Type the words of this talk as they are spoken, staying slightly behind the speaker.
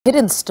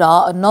Hidden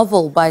Star, a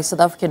novel by South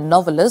African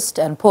novelist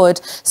and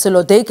poet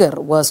Sello Duiker,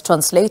 was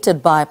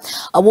translated by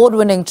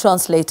award-winning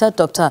translator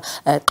Dr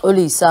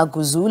Xolisa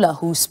Guzula,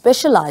 who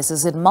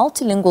specializes in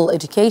multilingual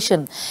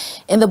education.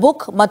 In the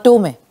book,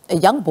 Matome, a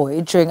young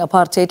boy during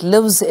apartheid,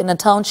 lives in a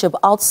township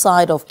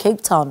outside of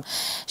Cape Town.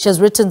 She has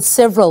written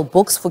several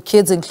books for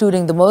kids,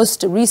 including the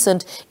most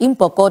recent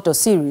Imbokodo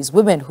series,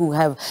 Women Who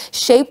Have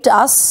Shaped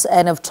Us,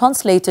 and have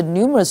translated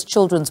numerous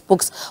children's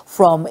books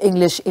from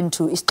English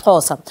into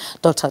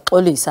isiXhosa. Dr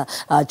Xolisa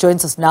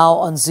joins us now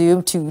on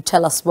Zoom to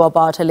tell us more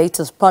about her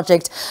latest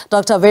project.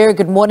 Doctor, very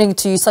good morning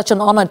to you. Such an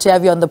honor to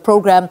have you on the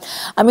program.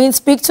 I mean,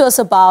 speak to us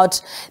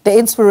about the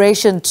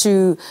inspiration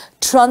to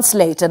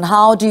translate, and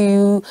how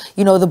do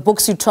the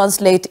books you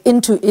translate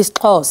into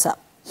isiXhosa?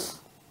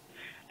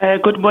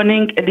 Good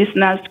morning,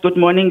 listeners. Good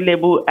morning,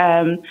 Lebu.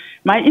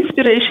 My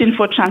inspiration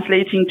for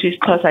translating to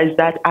isiXhosa is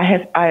that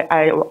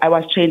I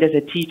was trained as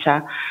a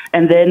teacher,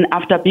 and then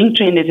after being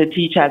trained as a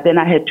teacher, then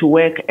I had to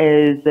work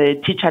as a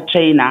teacher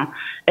trainer,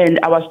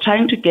 and I was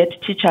trying to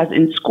get teachers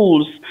in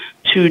schools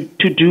to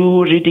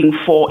do reading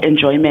for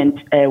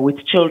enjoyment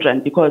with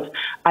children, because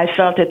I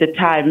felt at the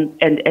time,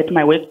 and at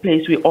my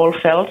workplace, we all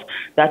felt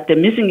that the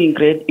missing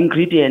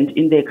ingredient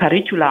in the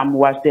curriculum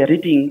was the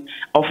reading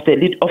of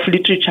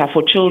literature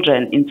for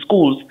children in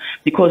schools,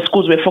 because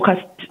schools were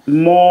focused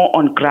more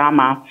on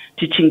grammar,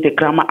 teaching the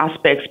grammar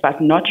aspects, but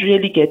not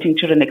really getting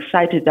children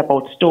excited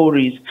about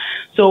stories.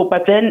 So,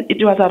 but then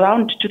it was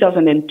around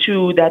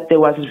 2002 that there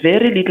was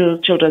very little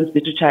children's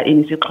literature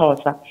in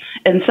isiXhosa,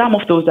 and some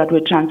of those that were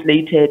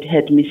translated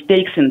had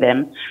mistakes in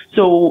them.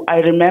 So I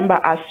remember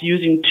us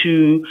using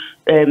to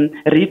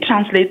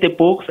retranslate the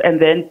books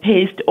and then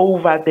paste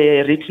over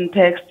the written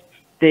text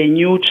the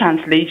new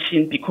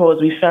translation, because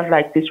we felt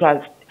like this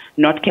was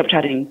not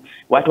capturing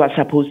what was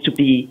supposed to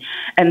be.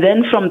 And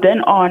then from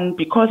then on,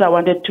 because I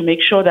wanted to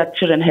make sure that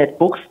children had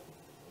books,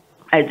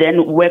 I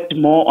then worked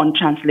more on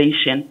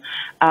translation.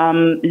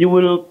 You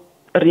will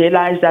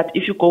realize that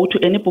if you go to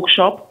any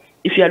bookshop,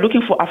 if you are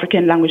looking for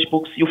African language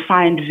books, you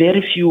find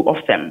very few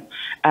of them,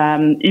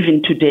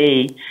 even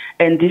today.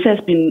 And this has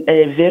been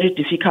a very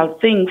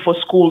difficult thing for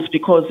schools,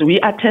 because we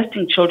are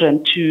testing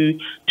children to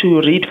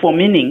read for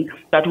meaning,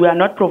 but we are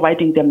not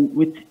providing them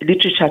with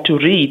literature to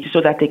read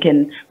so that they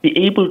can be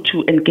able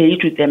to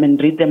engage with them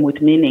and read them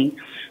with meaning.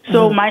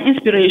 So my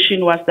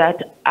inspiration was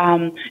that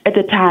at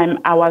the time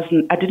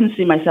I didn't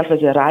see myself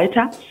as a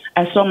writer.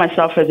 I saw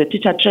myself as a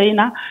teacher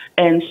trainer,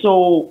 and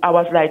so I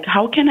was like,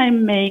 how can I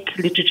make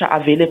literature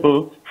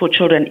available for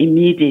children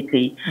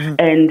immediately?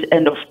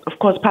 And of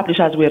course,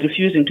 publishers were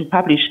refusing to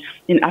publish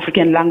in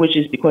African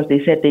languages because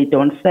they said they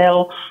don't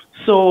sell.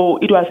 So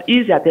it was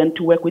easier then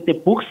to work with the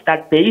books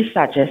that they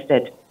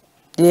suggested.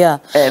 Yeah,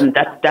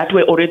 that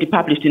were already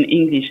published in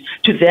English,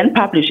 to then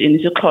publish in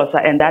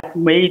isiXhosa, and that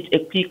made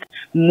a quick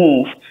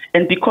move.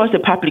 And because the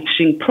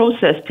publishing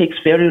process takes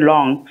very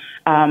long,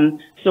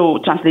 so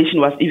translation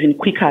was even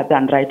quicker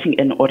than writing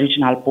an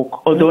original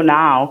book, although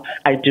now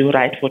I do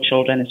write for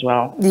children as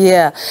well.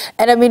 Yeah,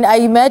 and I mean, I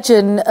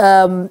imagine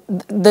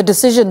the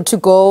decision to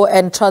go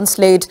and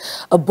translate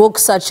a book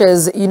such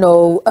as,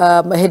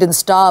 Hidden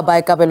Star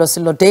by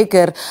Sello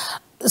Duiker.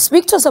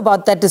 Speak to us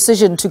about that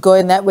decision to go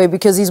in that way,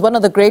 because he's one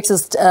of the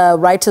greatest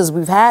writers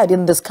we've had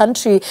in this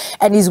country,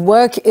 and his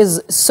work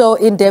is so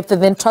in-depth,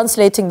 and then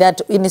translating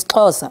that in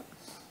isiXhosa.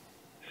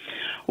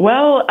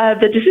 Well,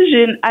 the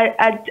decision,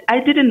 I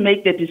didn't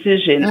make the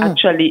decision,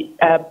 actually,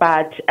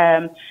 but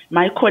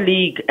my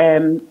colleague,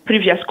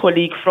 previous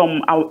colleague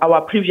from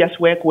our previous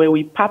work, where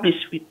we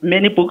published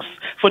many books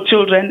for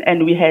children,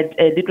 and we had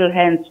a Little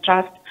Hands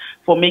Trust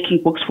for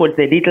making books for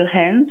the little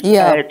hands,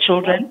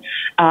 children.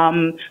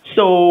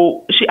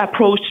 So she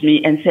approached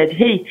me and said,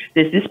 hey,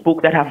 there's this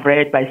book that I've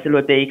read by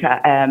Sello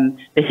Duiker,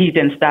 The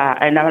Hidden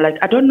Star. And I was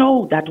like, I don't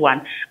know that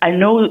one. I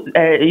know,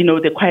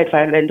 The Quiet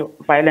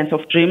Violence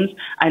of Dreams.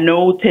 I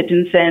know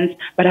 13 Cents,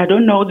 but I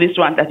don't know this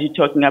one that you're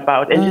talking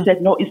about. And she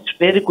said, no, it's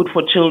very good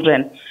for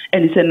children,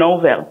 and it's a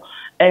novel.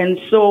 And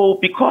so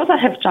because I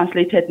have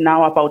translated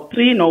now about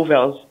 3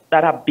 novels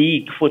that are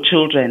big for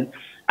children,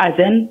 I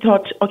then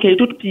thought, okay,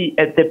 it would be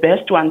the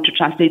best one to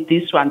translate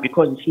this one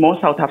because it's more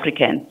South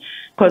African.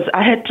 Because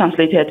I had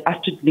translated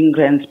Astrid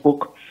Lindgren's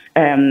book,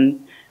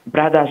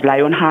 Brothers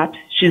Lionheart.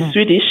 She's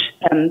Swedish,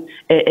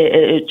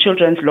 a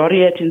children's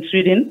laureate in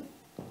Sweden.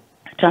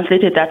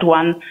 Translated that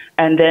one,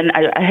 and then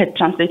I had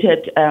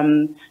translated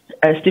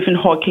Stephen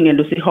Hawking and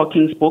Lucy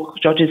Hawking's book,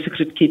 George's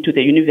Secret Key to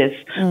the Universe,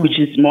 which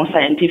is more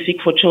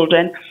scientific for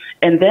children.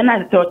 And then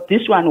I thought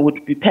this one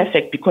would be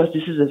perfect because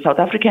this is a South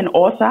African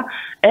author,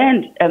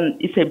 and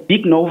it's a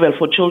big novel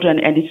for children,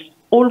 and it's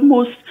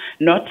almost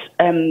not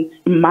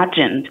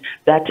imagined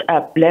that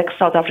Black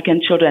South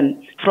African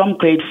children from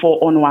grade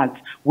 4 onwards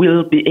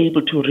will be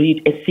able to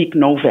read a thick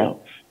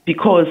novel,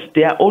 because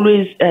they are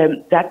always,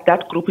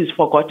 that group is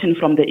forgotten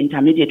from the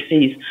intermediate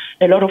phase.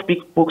 A lot of big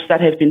books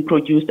that have been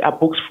produced are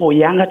books for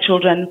younger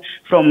children,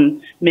 from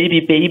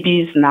maybe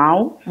babies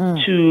now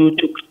to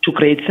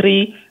grade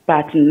 3,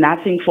 but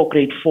nothing for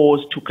grade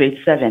 4s to grade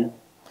 7.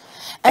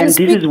 And this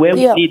is where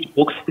we need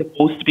books the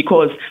most,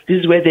 because this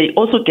is where they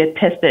also get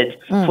tested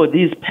for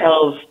these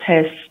PELS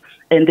tests,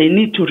 and they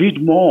need to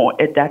read more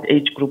at that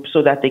age group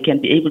so that they can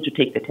be able to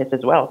take the test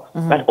as well,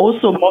 but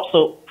also more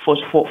so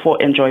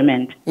for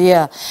enjoyment.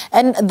 Yeah,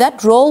 and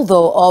that role,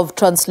 though, of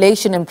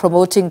translation in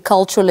promoting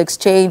cultural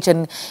exchange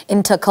and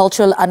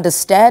intercultural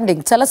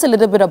understanding, tell us a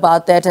little bit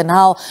about that and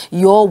how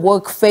your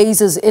work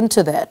phases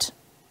into that.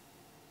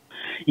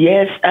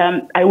 Yes,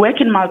 I work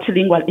in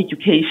multilingual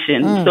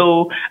education,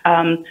 so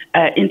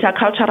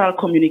intercultural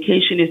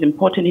communication is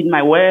important in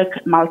my work,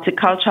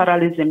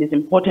 multiculturalism is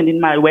important in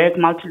my work,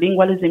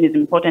 multilingualism is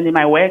important in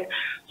my work,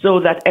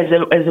 so that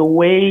as a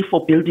way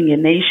for building a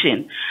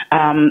nation.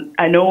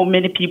 I know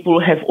many people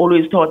have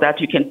always thought that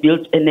you can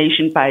build a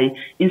nation by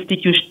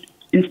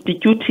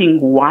instituting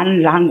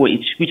one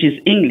language, which is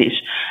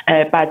English,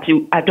 but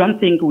I don't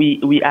think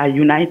we are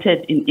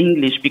united in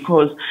English,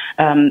 because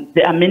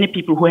there are many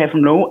people who have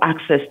no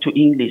access to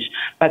English.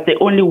 But the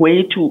only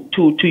way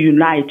to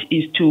unite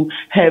is to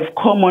have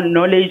common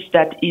knowledge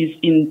that is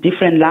in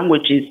different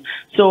languages.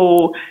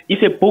 So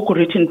if a book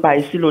written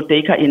by Sello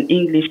Duiker in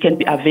English can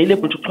be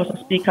available to Xhosa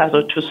speakers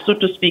or to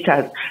Sotho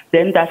speakers,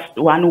 then that's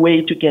one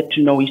way to get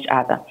to know each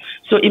other.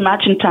 So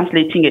imagine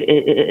translating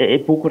a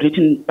book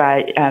written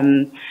by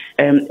a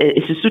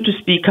Sotho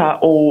speaker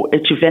or a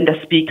Tshivenda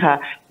speaker,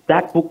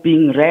 that book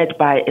being read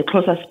by a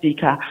Xhosa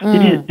speaker.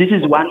 This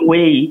is one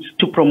way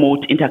to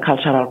promote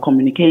intercultural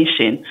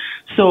communication.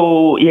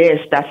 So yes,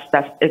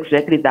 that's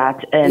exactly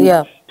that.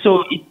 And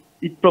so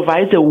it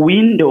provides a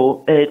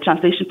window,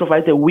 translation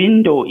provides a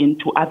window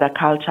into other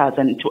cultures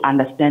and to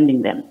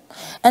understanding them.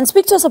 And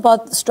speak to us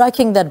about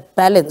striking that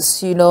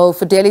balance, you know,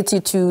 fidelity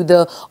to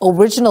the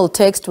original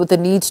text with the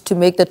need to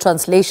make the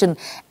translation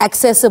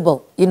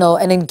accessible, you know,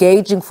 and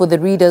engaging for the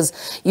readers,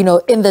 you know,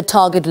 in the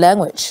target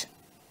language.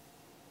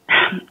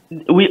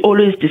 We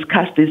always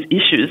discuss these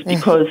issues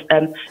because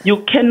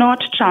you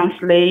cannot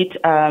translate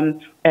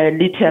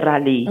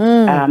literally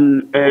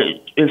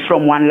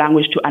from one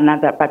language to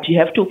another, but you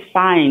have to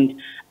find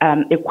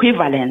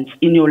equivalence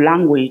in your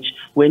language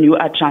when you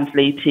are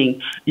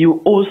translating.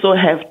 You also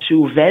have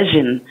to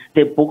version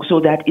the book so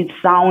that it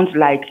sounds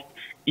like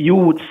you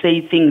would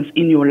say things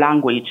in your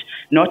language,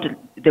 not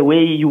the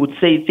way you would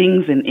say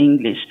things in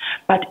English.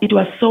 But it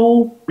was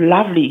so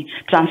lovely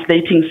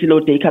translating Sello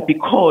Duiker,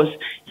 because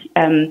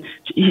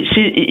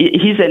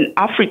he's an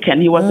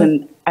African, he was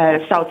an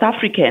South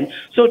African.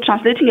 So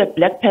translating a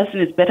black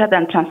person is better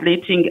than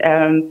translating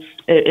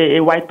a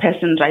white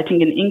person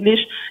writing in English.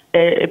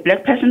 A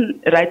black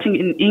person writing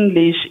in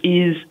English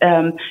is,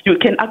 you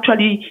can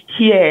actually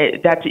hear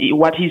that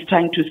what he's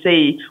trying to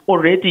say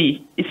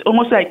already. It's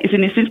almost like it's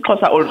in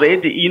isiXhosa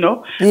already, you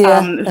know.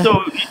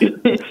 So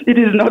it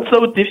is not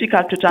so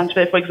difficult to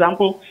transfer. For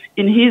example,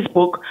 in his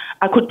book,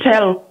 I could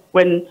tell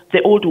when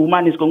the old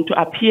woman is going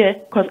to appear,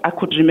 because I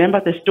could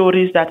remember the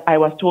stories that I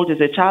was told as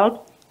a child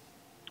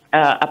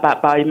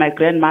by my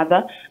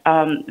grandmother,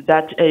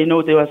 that you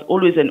know, there was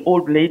always an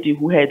old lady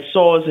who had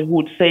sores who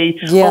would say,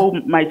 "Oh,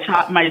 my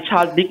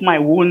child licked my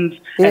wounds,"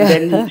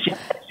 and then she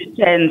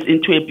turns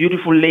into a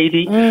beautiful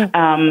lady.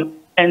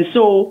 And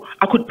so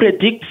I could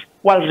predict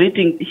while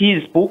reading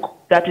his book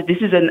that this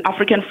is an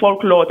African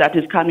folklore that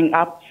is coming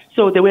up.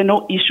 So there were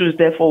no issues,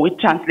 therefore, with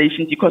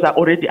translations, because I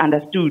already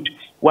understood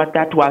what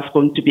that was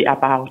going to be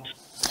about.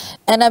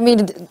 And I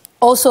mean,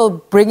 also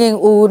bringing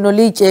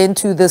Nolike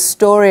into the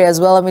story as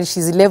well. I mean,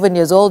 she's 11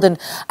 years old, and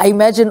I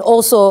imagine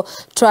also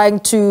trying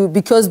to,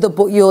 because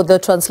the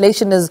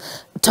translation is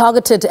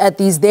targeted at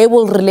these, they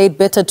will relate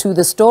better to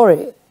the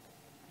story.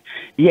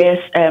 Yes,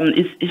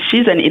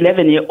 she's an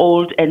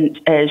 11-year-old, and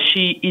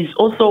she is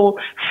also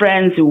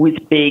friends with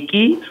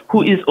Becky,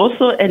 who is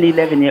also an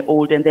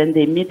 11-year-old, and then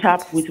they meet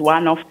up with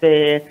one of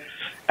the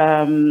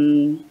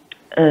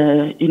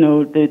you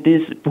know,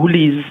 these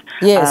bullies.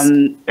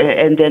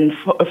 And then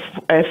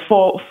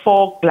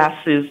four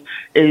glasses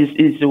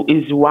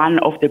is one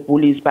of the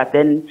bullies, but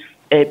then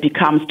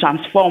becomes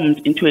transformed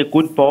into a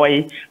good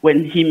boy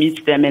when he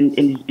meets them and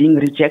is being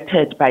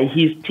rejected by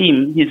his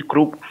team, his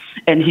group,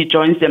 and he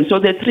joins them. So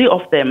the three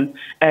of them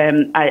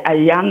are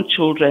young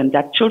children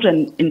that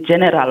children in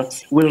general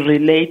will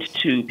relate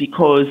to,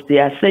 because they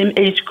are same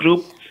age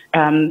group,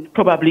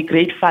 probably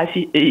grade 5,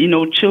 you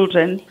know,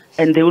 children,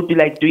 and they would be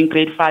like doing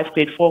grade 5,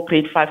 grade 4,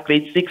 grade 5,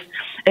 grade 6.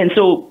 And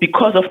so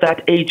because of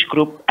that age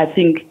group, I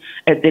think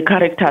the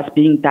characters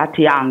being that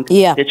young,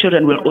 the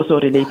children will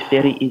also relate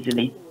very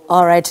easily.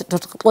 All right,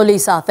 Dr.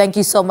 Xolisa, thank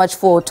you so much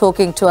for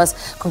talking to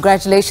us.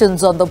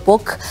 Congratulations on the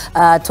book,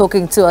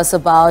 talking to us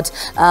about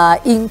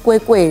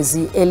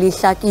Inkwekwezi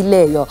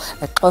Elihlakileyo,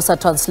 a Xhosa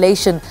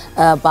translation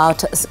about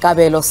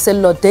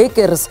Sello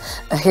Duiker's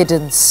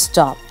Hidden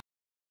Star.